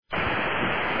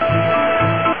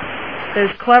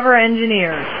those clever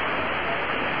engineers.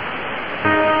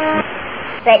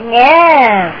 But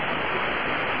no.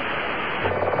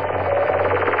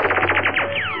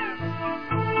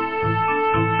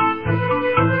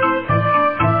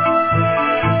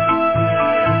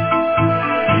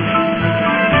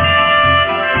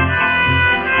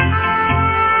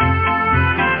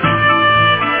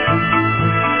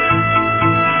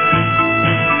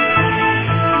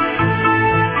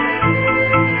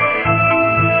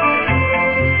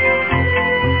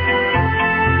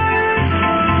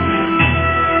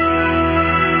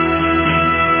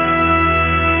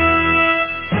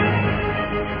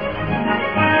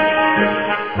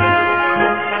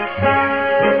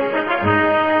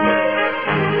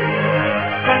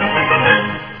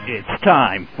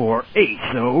 Time for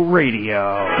ASO Radio.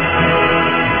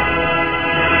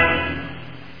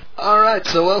 Alright,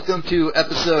 so welcome to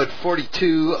episode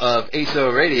 42 of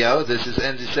ASO Radio. This is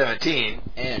NZ17.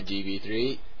 And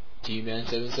DB3, T-Man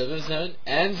 777,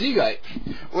 and Z-Guy.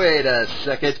 Wait a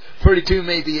second. 42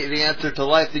 may be the answer to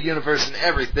life, the universe, and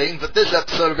everything, but this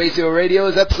episode of ASO Radio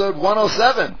is episode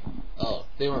 107. Oh,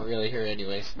 they weren't really here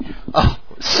anyways. Oh,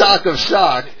 shock of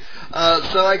shock.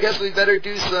 So I guess we better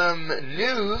do some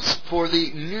news for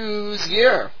the news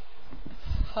year.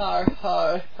 Har,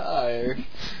 har, har.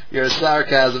 Your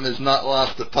sarcasm is not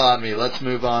lost upon me. Let's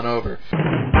move on over.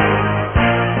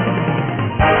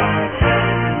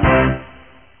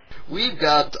 We've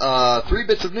got 3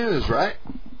 bits of news, right?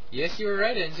 Yes, you were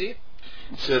right, NZ.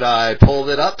 Should I pull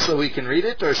it up so we can read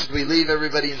it, or should we leave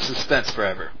everybody in suspense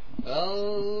forever?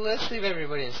 Well, let's leave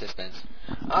everybody in suspense.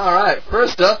 Alright,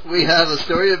 first up, we have a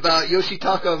story about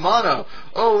Yoshitaka Amano.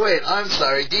 Oh, wait, I'm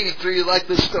sorry. DD3, you like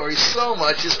this story so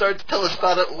much, you started to tell us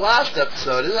about it last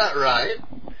episode. Is that right?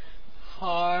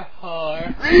 Har,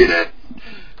 har. Read it!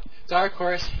 Dark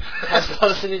Horse has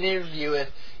posted an interview with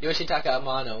Yoshitaka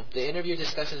Amano. The interview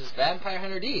discusses Vampire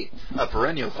Hunter D, a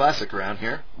perennial classic around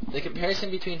here. The comparison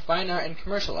between fine art and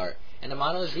commercial art, and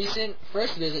Amano's recent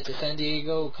first visit to San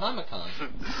Diego Comic-Con.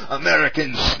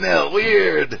 Americans smell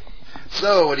weird!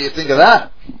 So, what do you think of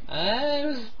that?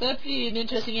 That'd be an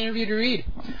interesting interview to read.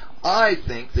 I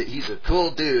think that he's a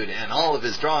cool dude, and all of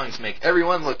his drawings make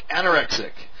everyone look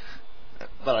anorexic.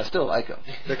 But I still like them.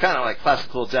 They're kind of like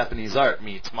classical Japanese art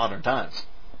meets modern times.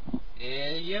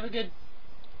 Yeah, you have a good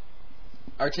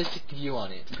artistic view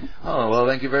on it. Oh, well,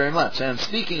 thank you very much. And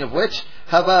speaking of which,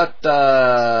 how about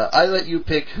I let you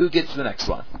pick who gets the next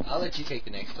one? I'll let you take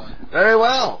the next one. Very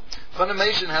well.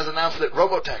 Funimation has announced that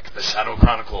Robotech, The Shadow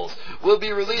Chronicles, will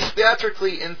be released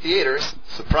theatrically in theaters.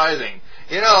 Surprising.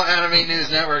 You know, Anime News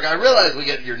Network, I realize we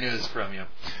get your news from you.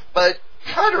 But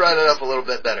try to write it up a little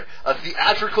bit better. A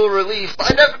theatrical release, by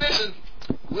definition,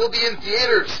 will be in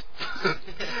theaters.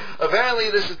 Apparently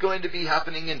this is going to be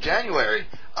happening in January.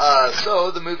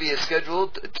 So the movie is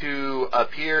scheduled to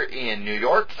appear in New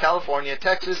York, California,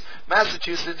 Texas,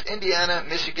 Massachusetts, Indiana,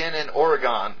 Michigan, and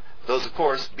Oregon. Those, of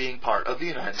course, being part of the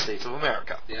United States of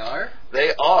America. They are?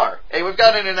 They are. Hey, we've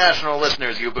got international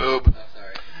listeners, you boob. Oh,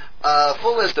 sorry.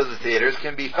 Full list of the theaters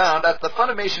can be found at the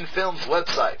Funimation Films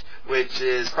website, which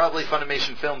is probably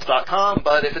FunimationFilms.com,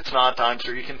 but if it's not, I'm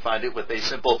sure you can find it with a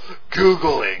simple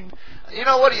Googling. You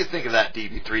know, what do you think of that,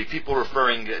 DB3? People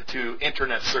referring to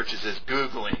internet searches as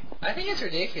Googling. I think it's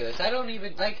ridiculous. I don't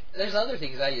even, there's other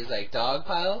things I use, like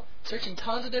Dogpile. Searching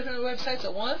tons of different websites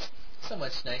at once, so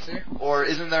much nicer. Or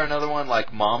isn't there another one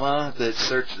like Mama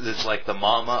that's like the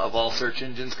mama of all search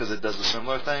engines because it does a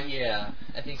similar thing? Yeah,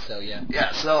 I think so, yeah.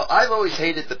 Yeah, so I've always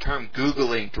hated the term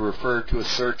Googling to refer to a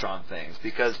search on things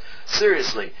because,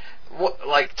 seriously,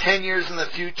 like 10 years in the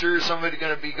future, somebody's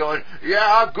going to be going, yeah,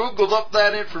 I Googled up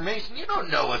that information. You don't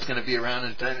know what's going to be around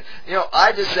in 10. You know,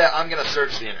 I just said I'm going to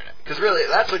search the internet. Because really,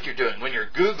 that's what you're doing. When you're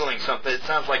Googling something, it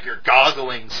sounds like you're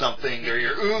goggling something or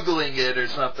you're oogling it or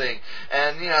something.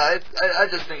 And, you know, I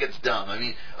just think it's dumb. I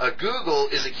mean, a Google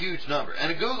is a huge number.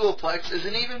 And a Googleplex is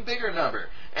an even bigger number.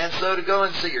 And so to go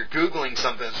and say you're Googling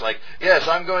something, it's like, yes,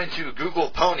 I'm going to Google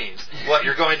ponies. What,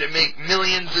 you're going to make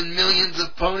millions and millions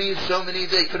of ponies, so many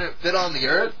they couldn't fit on the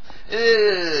earth?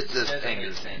 It's just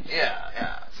fingers.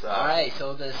 Yeah. So. Alright,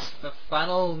 so this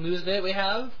final news bit we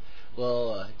have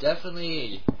will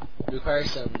definitely require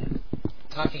some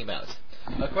talking about.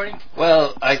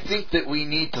 Well, I think that we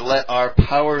need to let our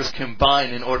powers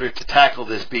combine in order to tackle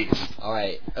this beast.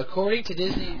 Alright, according to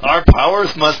Disney... Our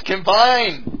powers must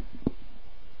combine!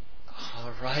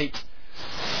 Alright.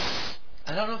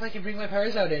 I don't know if I can bring my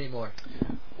powers out anymore.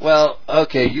 Well,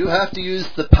 okay, you have to use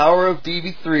the power of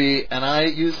DB3, and I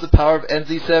use the power of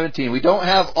NZ17. We don't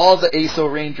have all the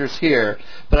ASO Rangers here,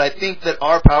 but I think that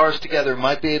our powers together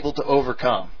might be able to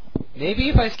overcome. Maybe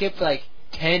if I skipped,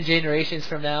 10 generations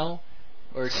from now,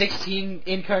 or 16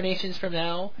 incarnations from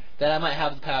now, that I might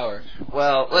have the power.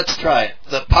 Well, let's try it.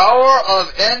 The power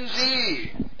of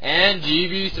NG And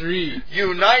GB3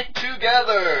 unite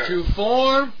together to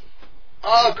form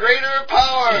a greater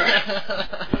power.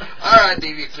 All right,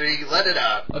 DB3, let it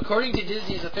out. According to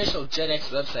Disney's official Gen X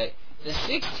website, the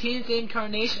 16th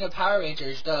incarnation of Power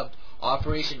Rangers, dubbed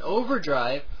Operation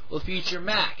Overdrive, will feature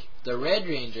Mac, the Red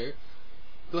Ranger,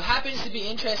 who happens to be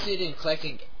interested in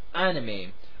collecting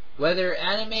anime. Whether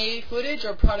anime footage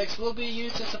or products will be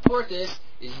used to support this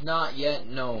is not yet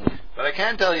known. But I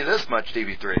can tell you this much,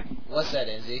 DB3. What's that,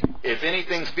 Enzy? If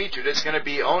anything's featured, it's going to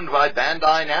be owned by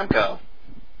Bandai Namco.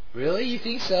 Really? You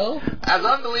think so? As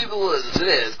unbelievable as it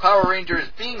is, Power Rangers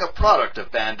being a product of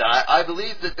Bandai, I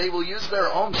believe that they will use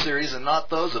their own series and not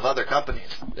those of other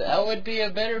companies. That would be a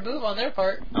better move on their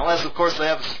part. Unless, of course, they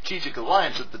have a strategic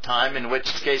alliance at the time, in which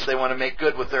case they want to make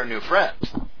good with their new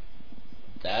friends.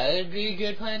 That'd be a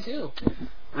good plan, too.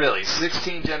 Really,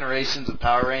 16 generations of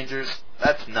Power Rangers?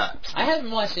 That's nuts. I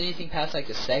haven't watched anything past like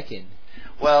the second.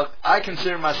 Well, I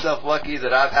consider myself lucky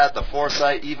that I've had the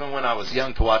foresight even when I was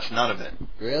young to watch none of it.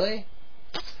 Really?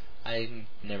 I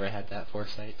never had that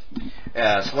foresight.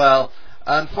 Yes, well,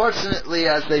 unfortunately,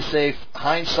 as they say,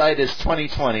 hindsight is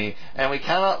 20/20, and we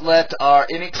cannot let our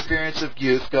inexperience of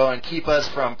youth go and keep us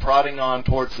from prodding on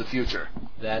towards the future.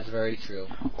 That's very true.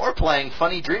 Or playing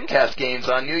funny Dreamcast games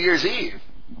on New Year's Eve.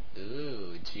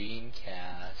 Ooh,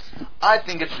 Dreamcast. I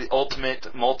think it's the ultimate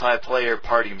multiplayer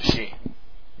party machine.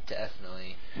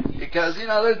 Definitely. Because,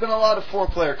 there's been a lot of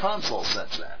 4-player consoles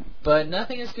since then. But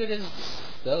nothing as good as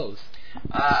those.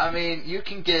 You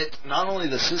can get not only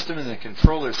the system and the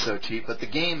controllers so cheap, but the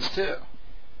games too.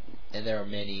 And there are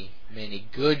many, many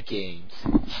good games.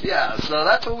 Yeah, so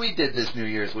that's what we did this New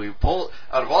Year's. We pulled,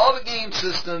 out of all the game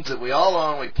systems that we all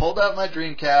own, we pulled out my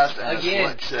Dreamcast.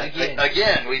 And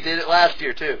Again, we did it last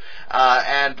year too.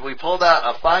 And we pulled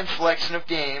out a fine selection of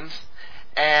games.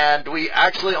 And we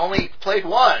actually only played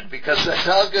one, because that's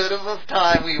how good of a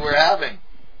time we were having.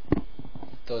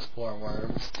 Those poor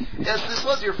worms. Yes, this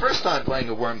was your first time playing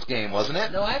a Worms game, wasn't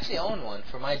it? No, I actually own one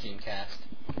for my Dreamcast.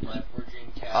 My poor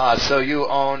Dreamcast. So you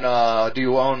own, do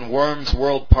you own Worms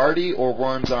World Party or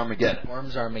Worms Armageddon?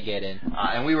 Worms Armageddon.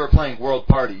 And we were playing World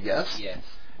Party, yes? Yes.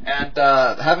 And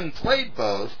having played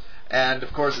both, and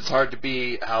of course it's hard to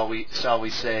be, shall we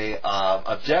say,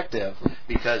 objective,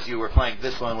 because you were playing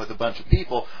this one with a bunch of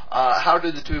people. How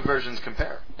do the two versions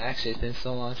compare? Actually, it's been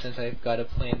so long since I've got to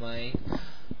play mine.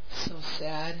 So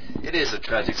sad. It is a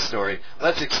tragic story.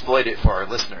 Let's exploit it for our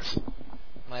listeners.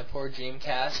 My poor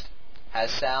Dreamcast has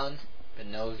sound, but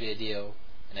no video,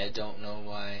 and I don't know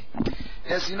why.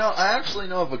 Yes, I actually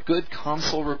know of a good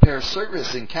console repair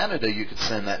service in Canada you could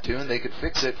send that to, and they could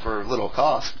fix it for little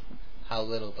cost. How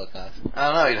little, because? I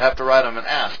don't know, you'd have to write them an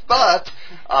ask. But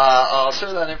I'll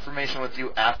share that information with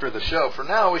you after the show. For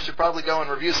now, we should probably go and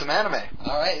review some anime.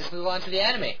 Alright, let's move on to the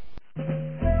anime.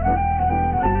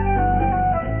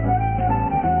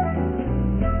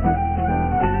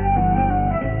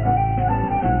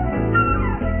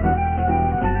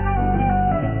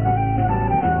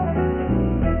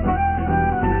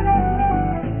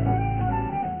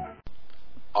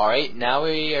 Alright, now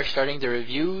we are starting the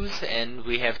reviews, and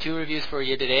we have 2 reviews for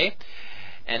you today.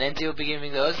 And Enzi will be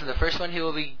giving those, and the first one he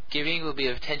will be giving will be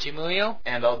of Tenchi Muyo.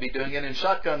 And I'll be doing it in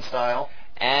shotgun style.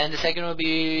 And the second will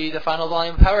be the final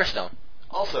volume of Power Stone.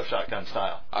 Also shotgun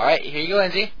style. Alright, here you go,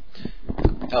 Enzi.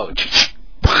 Oh.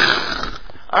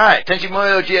 Alright, Tenchi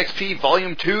Muyo GXP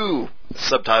Volume 2,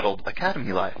 subtitled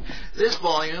Academy Life. This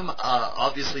volume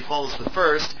obviously follows the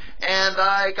first, and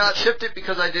I got shipped it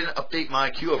because I didn't update my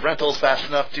queue of rentals fast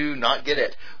enough to not get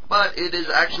it. But it is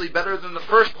actually better than the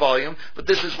first volume, but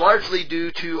this is largely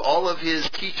due to all of his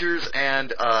teachers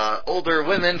and older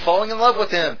women falling in love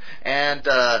with him. And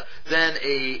then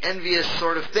a envious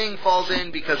sort of thing falls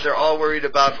in because they're all worried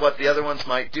about what the other ones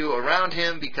might do around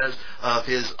him because of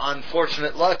his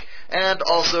unfortunate luck, and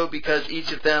also because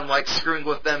each of them likes screwing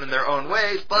with them in their own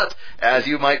ways. But, as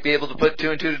you might be able to put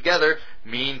 2 and 2 together,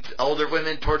 mean older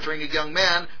women torturing a young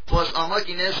man, plus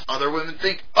unluckiness, other women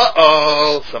think,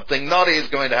 uh-oh, something naughty is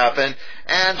going to happen.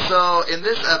 And so, in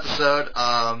this episode,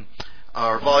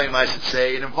 or volume I should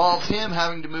say, it involves him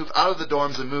having to move out of the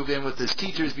dorms and move in with his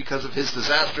teachers because of his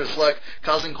disastrous luck,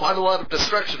 causing quite a lot of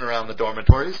destruction around the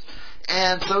dormitories.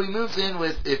 And so he moves in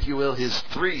with, if you will, his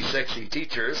 3 sexy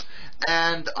teachers,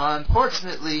 and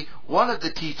unfortunately, one of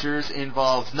the teachers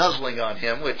involves nuzzling on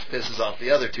him, which pisses off the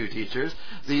other 2 teachers.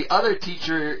 The other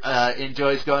teacher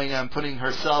enjoys going and putting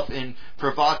herself in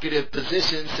provocative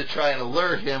positions to try and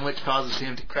allure him, which causes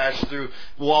him to crash through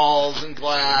walls and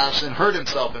glass and hurt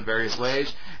himself in various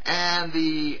ways. And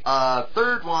the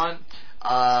third one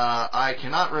I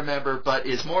cannot remember, but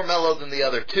is more mellow than the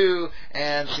other two,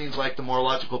 and seems like the more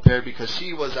logical pair because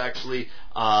she was actually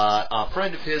a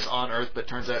friend of his on Earth, but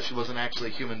turns out she wasn't actually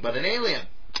human, but an alien.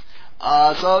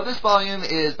 So this volume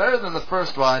is better than the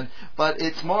first one, but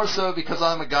it's more so because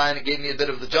I'm a guy and it gave me a bit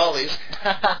of the jollies.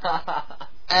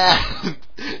 And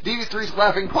DB3's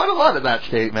laughing quite a lot at that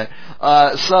statement.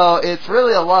 So it's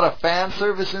really a lot of fan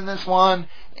service in this one.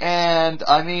 And,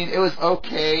 I mean, it was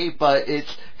okay, but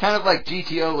it's kind of like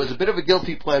GTO. It was a bit of a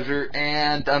guilty pleasure.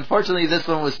 And, unfortunately, this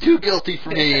one was too guilty for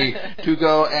me to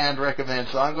go and recommend.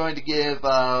 So I'm going to give, did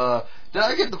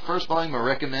I give the first volume a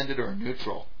recommended or a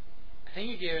neutral? I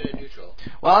think you gave it a neutral.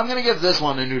 Well, I'm going to give this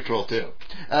one a neutral, too.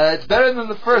 It's better than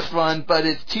the first one, but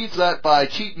it cheats that by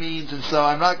cheat means, and so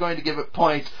I'm not going to give it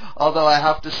points, although I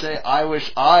have to say I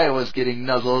wish I was getting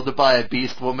nuzzled by a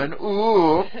beast woman.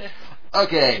 Ooh.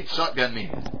 Okay, shotgun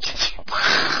me.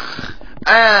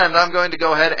 And I'm going to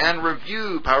go ahead and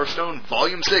review Power Stone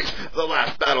Volume 6, The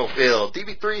Last Battlefield.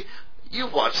 DB3,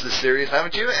 you've watched this series,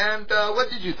 haven't you? And what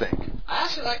did you think?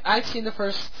 I've seen the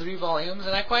first 3 volumes,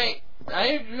 and I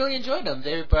really enjoyed them.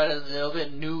 They brought a little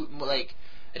bit new, like,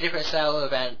 a different style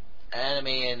of anime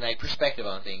and, like, perspective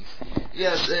on things.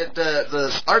 Yes,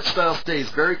 the art style stays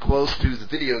very close to the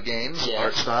video game's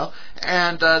art style,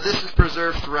 and this is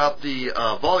preserved throughout the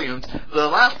volumes. The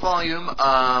last volume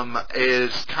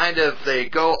is kind of, they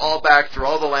go all back through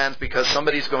all the lands because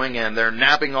somebody's going in. They're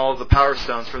nabbing all of the Power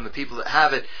Stones from the people that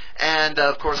have it, and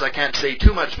of course I can't say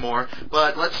too much more,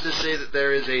 but let's just say that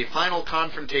there is a final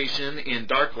confrontation in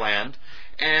Darkland,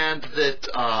 and that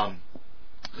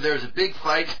there's a big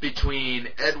fight between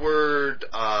Edward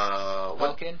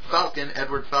Falcon,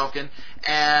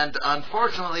 and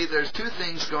unfortunately there's 2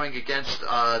 things going against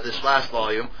this last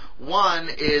volume. One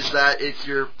is that it's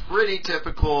your pretty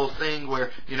typical thing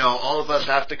where, you know, all of us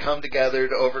have to come together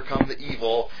to overcome the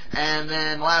evil. And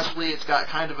then lastly, it's got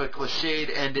kind of a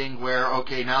cliched ending where,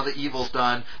 okay, now the evil's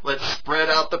done, let's spread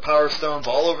out the Power Stones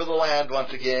all over the land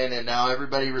once again, and now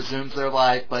everybody resumes their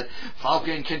life, but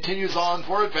Falcon continues on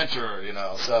for adventure, you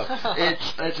know. So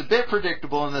it's a bit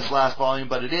predictable in this last volume,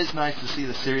 but it is nice to see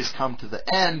the series come to the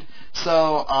end.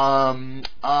 So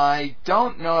I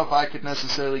don't know if I could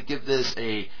necessarily give this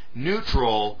a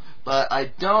neutral, but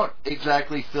I don't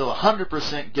exactly feel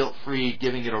 100% guilt-free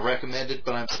giving it a recommended,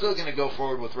 but I'm still going to go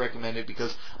forward with recommended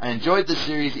because I enjoyed the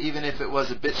series even if it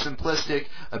was a bit simplistic,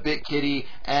 a bit kiddie,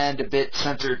 and a bit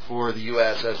centered for the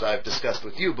U.S. as I've discussed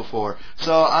with you before.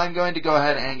 So I'm going to go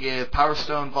ahead and give Power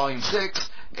Stone Volume 6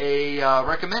 a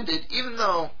recommended, even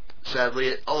though, sadly,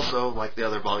 it also, like the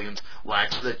other volumes,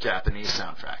 lacks the Japanese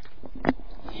soundtrack.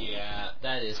 Yeah,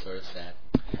 that is sort of sad.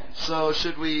 So,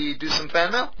 should we do some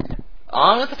fan mail?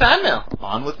 On with the fan mail.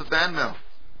 On with the fan mail.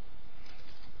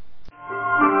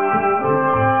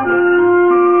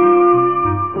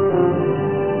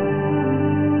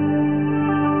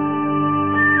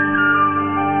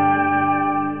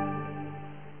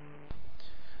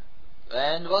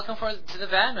 And welcome to the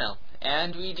fan mail.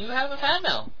 And we do have a fan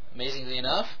mail, amazingly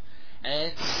enough.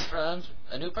 And it's from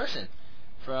a new person.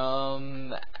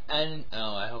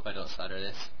 I hope I don't stutter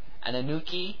this.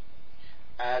 Ananuki.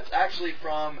 It's actually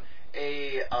from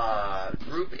a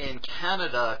group in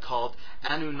Canada called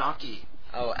Anunnaki.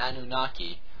 Oh,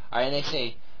 Anunnaki. Alright, and they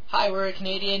say, "Hi, we're a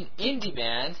Canadian indie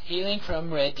band hailing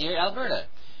from Red Deer, Alberta.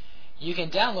 You can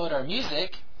download our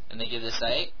music," and they give the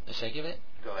site. Should I give it?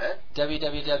 Go ahead.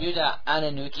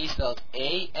 www.ananuki, spelled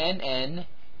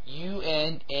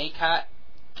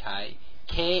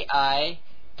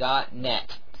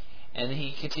ANNUNAKI.net. And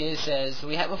he continues, says,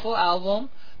 "We have a full album,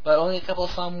 but only a couple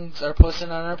of songs are posted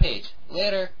on our page.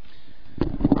 Later."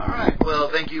 Alright, well,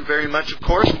 thank you very much, of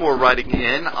course, for writing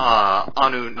in,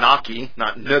 Anunnaki,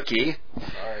 not Nookie.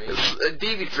 Sorry.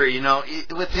 DB3, you know,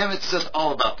 with him it's just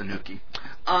all about the Nookie.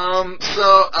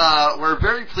 We're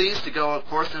very pleased to go, of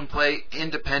course, and play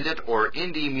independent or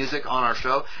indie music on our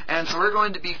show. And so we're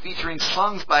going to be featuring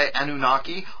songs by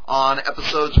Anunnaki on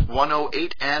episodes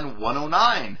 108 and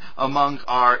 109 among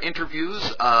our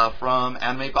interviews from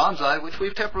Anime Bonsai, which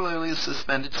we've temporarily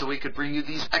suspended so we could bring you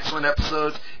these excellent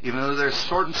episodes. Even though they're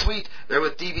short and sweet, they're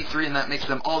with DB3, and that makes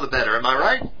them all the better. Am I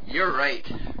right? You're right.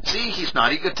 See, he's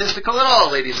not egotistical at all,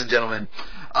 ladies and gentlemen.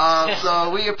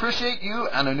 So we appreciate you,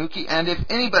 Anunnaki, and if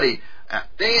anybody,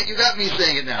 dang it, you got me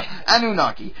saying it now,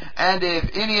 Anunnaki, and if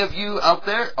any of you out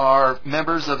there are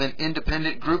members of an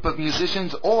independent group of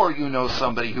musicians, or you know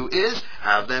somebody who is,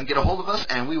 have them get a hold of us,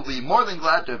 and we will be more than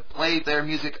glad to play their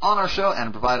music on our show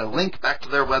and provide a link back to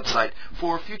their website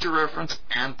for future reference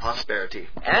and prosperity.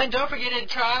 And don't forget to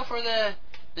try out for the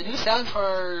the new sounds for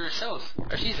our shows,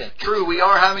 our season. True, we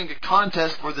are having a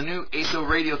contest for the new ASO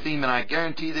radio theme, and I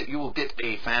guarantee that you will get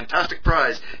a fantastic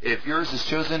prize if yours is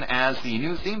chosen as the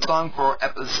new theme song for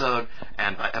episode,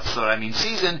 and by episode I mean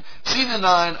season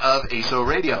 9 of ASO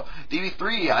Radio.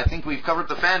 DB3, I think we've covered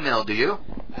the fan mail, do you?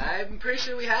 I'm pretty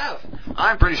sure we have.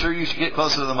 I'm pretty sure you should get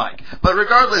closer to the mic. But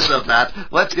regardless of that,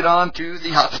 let's get on to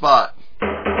the hotspot.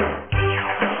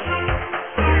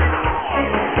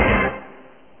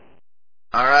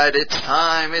 Alright, it's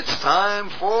time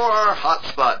for our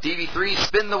hotspot. DB3,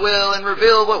 spin the wheel and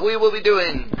reveal what we will be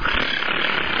doing.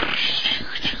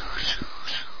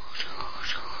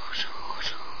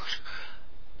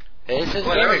 This is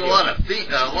Boy, there was a lot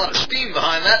of steam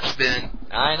behind that spin.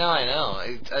 I know.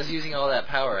 I was using all that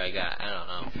power I got. I don't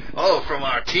know. Oh, from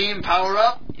our team power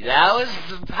up? That was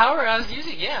the power I was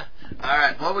using, yeah.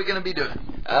 Alright, what are we going to be doing?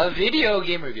 A video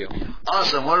game review.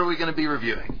 Awesome, what are we going to be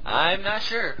reviewing? I'm not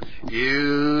sure.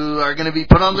 You are going to be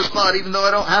put on the spot even though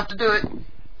I don't have to do it.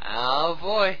 Oh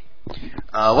boy.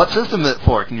 What system is it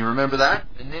for? Can you remember that?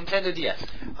 The Nintendo DS.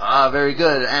 Ah, very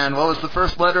good. And what was the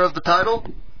first letter of the title?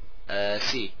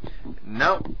 C.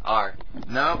 No. R.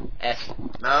 No. S.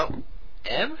 No.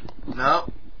 M. No.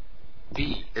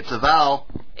 B. It's a vowel.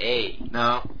 A.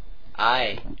 No.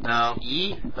 I. No.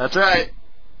 E. That's right.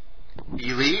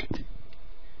 Elite.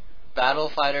 Battle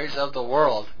Fighters of the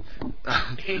World.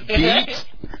 Beat.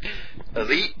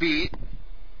 Elite Beat.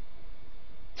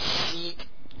 Sheet.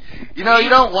 You know, you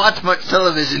don't watch much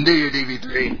television, do you,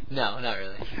 DB3? No, not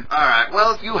really. Alright,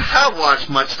 well, if you have watched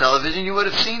much television, you would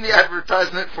have seen the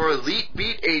advertisement for Elite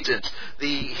Beat Agents,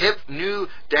 the hip new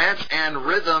dance and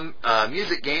rhythm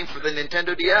music game for the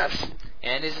Nintendo DS.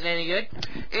 And is it any good?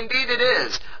 Indeed it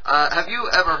is. Have you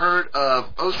ever heard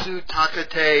of Osu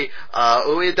Takate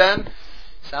Ueden?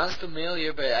 Sounds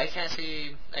familiar, but I can't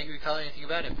say I can recall anything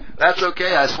about it. That's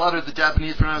okay. I slaughtered the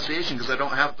Japanese pronunciation because I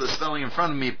don't have the spelling in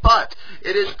front of me. But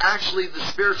it is actually the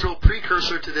spiritual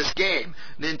precursor to this game.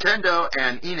 Nintendo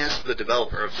and Enix, the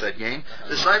developer of said game,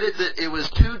 decided that it was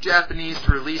too Japanese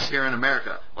to release here in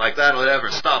America. Like that would ever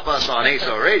stop us on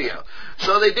ASO Radio.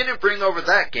 So they didn't bring over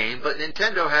that game, but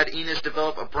Nintendo had Enix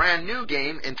develop a brand new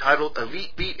game entitled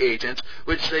Elite Beat Agents,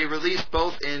 which they released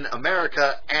both in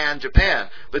America and Japan.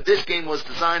 But this game was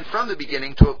designed from the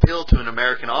beginning to appeal to an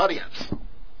American audience.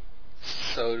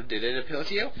 So, did it appeal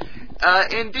to you?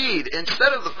 Indeed.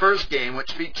 Instead of the first game,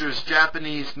 which features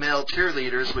Japanese male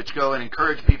cheerleaders which go and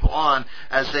encourage people on,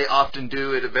 as they often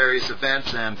do at various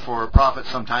events and for profit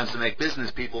sometimes to make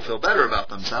business people feel better about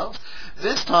themselves,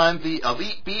 this time the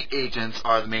Elite Beat Agents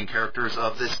are the main characters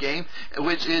of this game,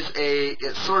 which is a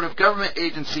sort of government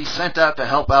agency sent out to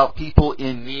help out people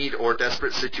in need or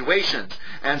desperate situations.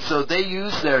 And so they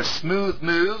use their smooth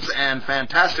moves and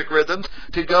fantastic rhythms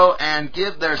to go and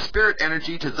give their spirit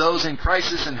energy to those in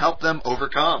crisis and help them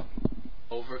overcome.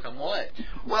 Overcome what?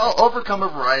 Well, overcome a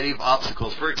variety of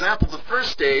obstacles. For example, the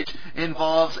first stage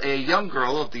involves a young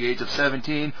girl of the age of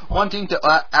 17 wanting to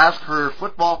ask her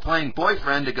football-playing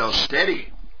boyfriend to go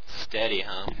steady. Steady,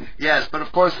 huh? Yes, but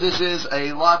of course this is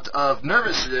a lot of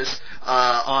nervousness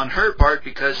on her part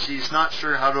because she's not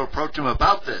sure how to approach him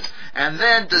about this. And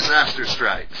then disaster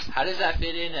strikes. How does that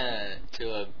fit in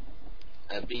to a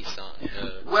beat song?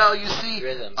 Well, you see,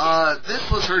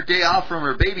 this was her day off from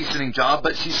her babysitting job,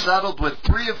 but she's saddled with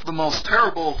 3 of the most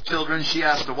terrible children she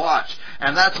has to watch.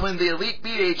 And that's when the Elite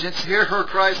Beat Agents hear her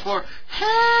cries for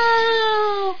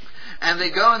help! And they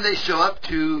go and they show up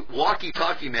to Walkie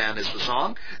Talkie Man is the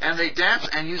song, and they dance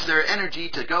and use their energy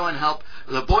to go and help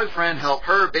the boyfriend help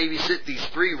her babysit these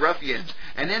 3 ruffians.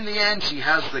 And in the end, she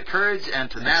has the courage and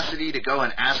tenacity to go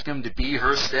and ask him to be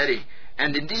her steady.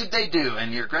 And indeed they do,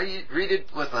 and you're greeted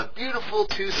with a beautiful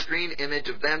 2-screen image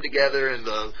of them together and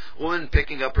the woman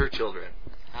picking up her children.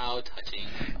 How touching.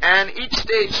 And each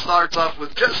stage starts off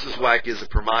with just as wacky as a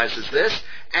premise as this,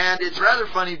 and it's rather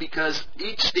funny because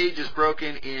each stage is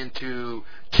broken into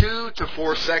 2 to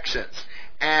 4 sections.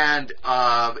 And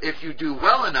if you do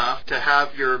well enough to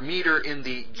have your meter in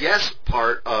the yes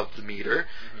part of the meter,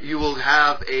 you will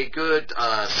have a good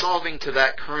solving to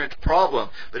that current problem.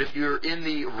 But if you're in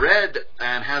the red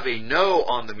and have a no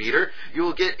on the meter, you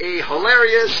will get a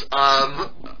hilarious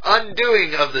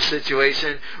undoing of the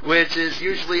situation, which is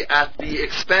usually at the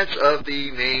expense of the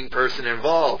main person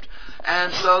involved.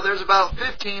 And so there's about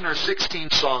 15 or 16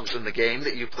 songs in the game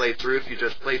that you play through if you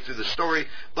just play through the story,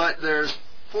 but there's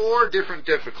 4 different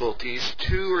difficulties,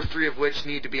 2 or 3 of which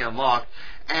need to be unlocked.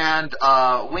 And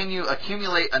when you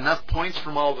accumulate enough points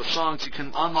from all the songs, you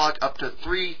can unlock up to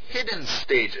 3 hidden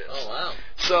stages. Oh, wow.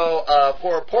 So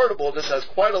for a portable, this has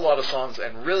quite a lot of songs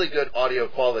and really good audio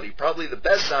quality. Probably the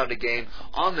best sounding game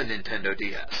on the Nintendo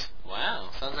DS. Wow,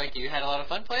 sounds like you had a lot of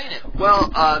fun playing it. Well,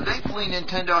 thankfully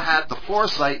Nintendo had the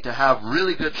foresight to have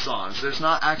really good songs. There's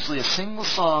not actually a single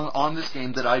song on this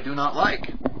game that I do not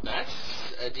like. That's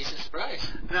a decent surprise.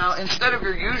 Now, instead of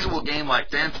your usual game like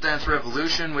Dance Dance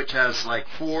Revolution, which has like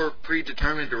 4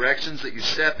 predetermined directions that you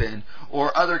step in,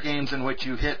 or other games in which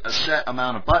you hit a set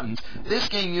amount of buttons, this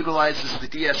game utilizes the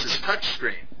DS's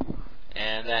touchscreen.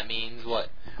 And that means what?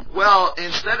 Well,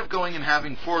 instead of going and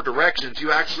having 4 directions,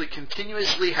 you actually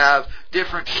continuously have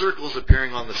different circles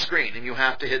appearing on the screen, and you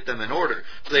have to hit them in order.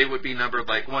 So they would be numbered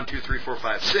like 1, 2, 3, 4,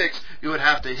 5, 6. You would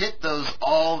have to hit those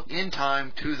all in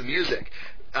time to the music.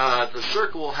 The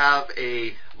circle will have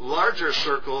a larger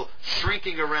circle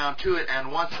shrinking around to it,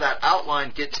 and once that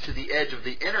outline gets to the edge of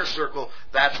the inner circle,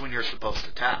 that's when you're supposed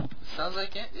to tap. Sounds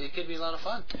like it could be a lot of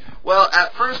fun. Well,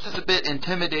 at first it's a bit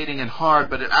intimidating and hard,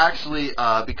 but it actually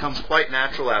becomes quite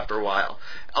natural after a while.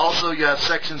 Also, you have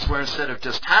sections where instead of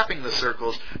just tapping the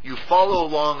circles, you follow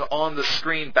along on the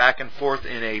screen back and forth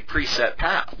in a preset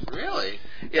path. Really?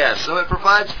 Yeah, so it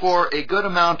provides for a good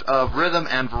amount of rhythm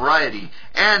and variety.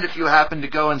 And if you happen to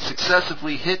go and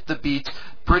successively hit the beat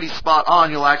pretty spot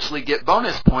on, you'll actually get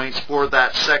bonus points for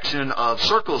that section of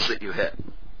circles that you hit.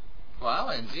 Wow,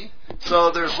 NZ.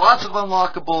 So there's lots of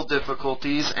unlockable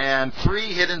difficulties and 3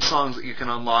 hidden songs that you can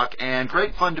unlock, and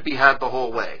great fun to be had the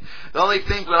whole way. The only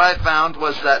thing that I found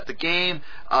was that the game,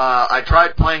 I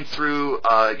tried playing through,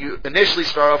 you initially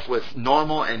start off with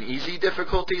normal and easy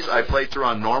difficulties. I played through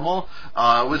on normal.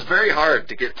 It was very hard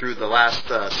to get through the last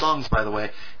songs, by the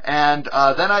way. And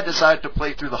then I decided to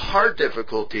play through the hard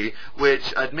difficulty,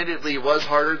 which admittedly was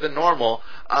harder than normal.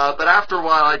 But after a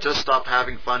while, I just stopped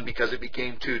having fun because it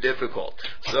became too difficult.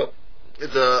 So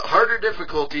the harder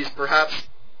difficulties, perhaps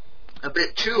a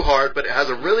bit too hard, but it has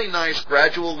a really nice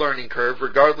gradual learning curve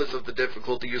regardless of the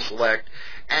difficulty you select,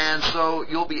 and so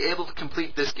you'll be able to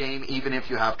complete this game even if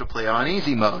you have to play on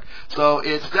easy mode. So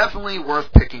it's definitely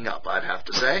worth picking up, I'd have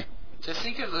to say. Just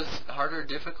think of those harder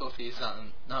difficulties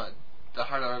on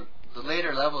the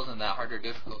later levels in that harder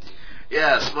difficulty.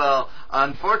 Yes, well,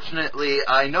 unfortunately,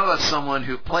 I know of someone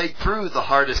who played through the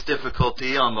hardest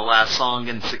difficulty on the last song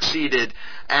and succeeded,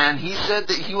 and he said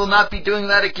that he will not be doing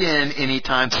that again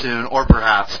anytime soon, or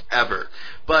perhaps ever.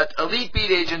 But Elite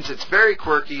Beat Agents, it's very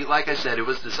quirky. Like I said, it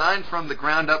was designed from the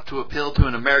ground up to appeal to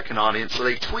an American audience, so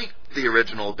they tweaked the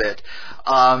original bit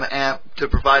and to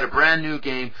provide a brand new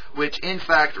game, which in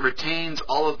fact retains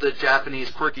all of the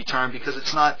Japanese quirky charm because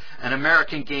it's not an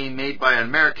American game made by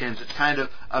Americans. It's kind of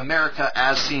America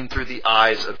as seen through the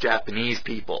eyes of Japanese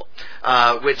people,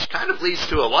 which kind of leads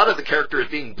to a lot of the characters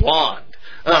being blonde.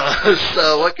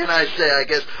 So what can I say? I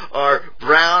guess our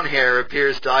brown hair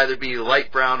appears to either be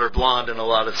light brown or blonde in a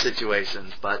lot of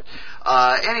situations. But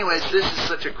anyways, this is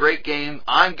such a great game.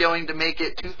 I'm going to make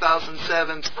it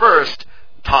 2007's first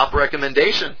top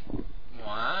recommendation.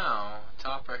 Wow,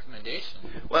 top recommendation.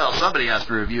 Well, somebody has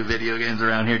to review video games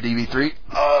around here, DB3.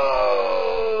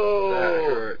 Oh!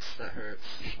 That hurts.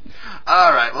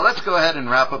 All right, well, let's go ahead and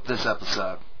wrap up this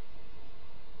episode.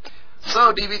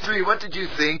 So, DB3, what did you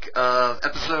think of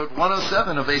episode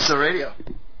 107 of ASO Radio?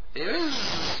 It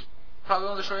was probably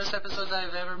one of the shortest episodes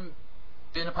I've ever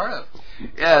been a part of.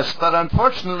 Yes, but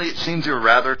unfortunately it seems you're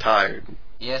rather tired.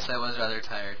 Yes, I was rather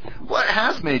tired. What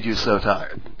has made you so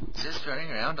tired? Just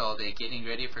running around all day, getting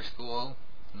ready for school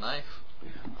and life.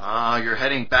 You're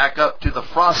heading back up to the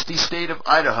frosty state of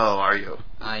Idaho, are you?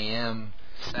 I am.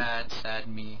 Sad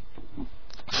me.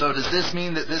 So does this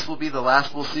mean that this will be the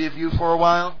last we'll see of you for a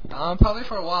while? Probably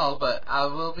for a while, but I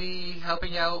will be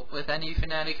helping out with any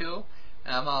Fanatico.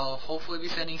 I'll hopefully be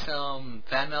sending some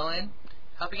fan mail in,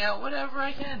 helping out whatever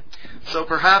I can. So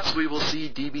perhaps we will see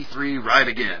DB3 ride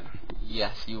again.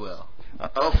 Yes, you will.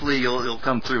 Hopefully you'll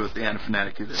come through with the Anna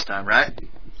Fanatico this time, right?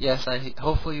 Yes,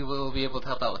 hopefully we'll be able to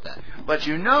help out with that. But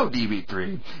you know,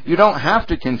 DB3, you don't have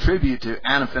to contribute to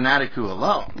Anna Fanatico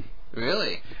alone.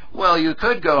 Really? Well, you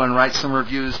could go and write some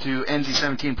reviews to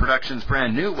NZ17 Productions'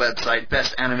 brand new website,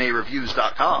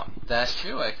 bestanimereviews.com. That's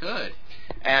true, I could.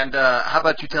 And how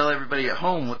about you tell everybody at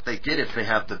home what they get if they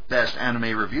have the best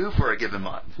anime review for a given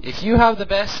month? If you have the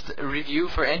best review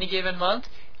for any given month,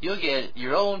 you'll get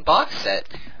your own box set.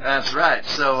 That's right.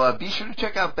 So be sure to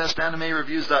check out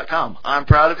bestanimereviews.com. I'm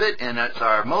proud of it, and it's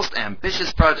our most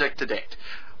ambitious project to date.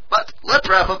 But let's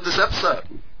wrap up this episode.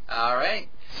 All right.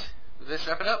 Let's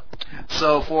wrap it up.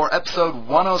 So for episode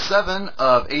 107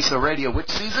 of ASO Radio, which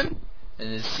season? It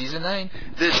is season 9.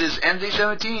 This is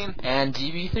NZ17 and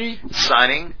DB3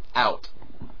 signing out.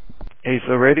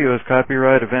 ASO Radio is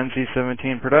copyright of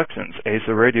NZ17 Productions.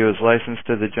 ASO Radio is licensed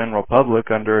to the general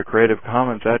public under a Creative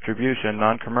Commons Attribution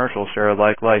Non-Commercial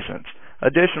Share-alike license.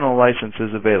 Additional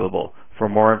licenses available. For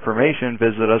more information,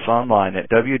 visit us online at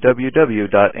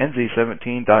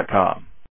www.nz17.com.